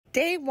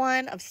Day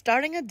one of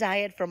starting a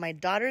diet for my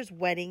daughter's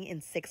wedding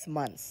in 6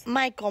 months.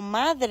 My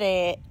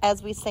comadre,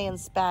 as we say in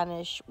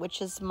Spanish,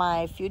 which is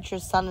my future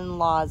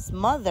son-in-law's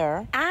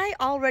mother, I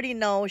already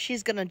know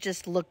she's gonna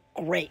just look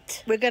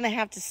great. We're gonna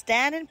have to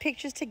stand in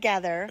pictures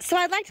together. So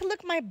I'd like to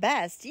look my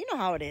best. You know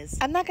how it is.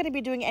 I'm not gonna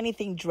be doing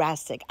anything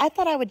drastic. I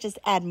thought I would just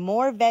add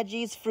more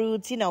veggies,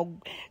 fruits,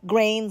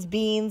 grains,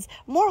 beans,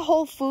 more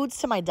whole foods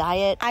to my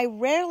diet. I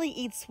rarely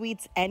eat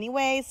sweets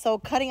anyway, so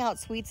cutting out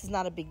sweets is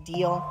not a big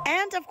deal.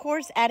 And of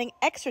course, adding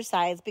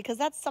exercise, because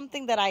that's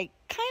something that I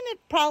kind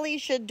of probably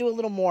should do a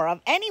little more of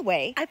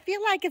anyway. I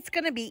feel like it's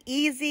going to be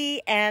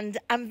easy, and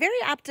I'm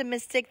very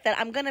optimistic that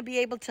I'm going to be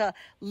able to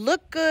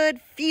look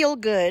good, feel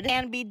good,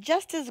 and be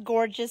just as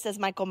gorgeous as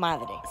my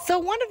comadre. So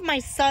one of my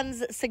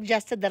sons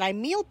suggested that I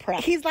meal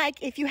prep. He's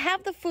like, if you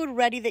have the food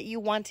ready that you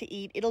want to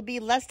eat, it'll be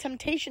less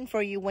temptation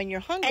for you when you're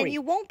hungry, and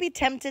you won't be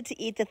tempted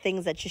to eat the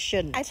things that you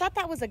shouldn't. I thought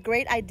that was a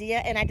great idea,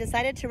 and I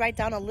decided to write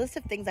down a list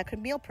of things I could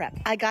meal prep.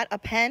 I got a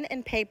pen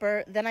and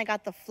paper, then I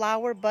got the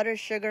flour, butter,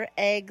 sugar,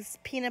 eggs,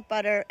 peanut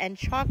butter, and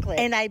chocolate,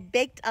 and I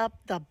baked up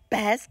the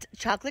best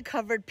chocolate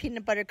covered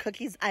peanut butter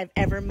cookies I've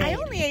ever made. I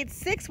only ate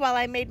 6 while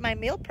I made my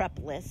meal prep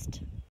list.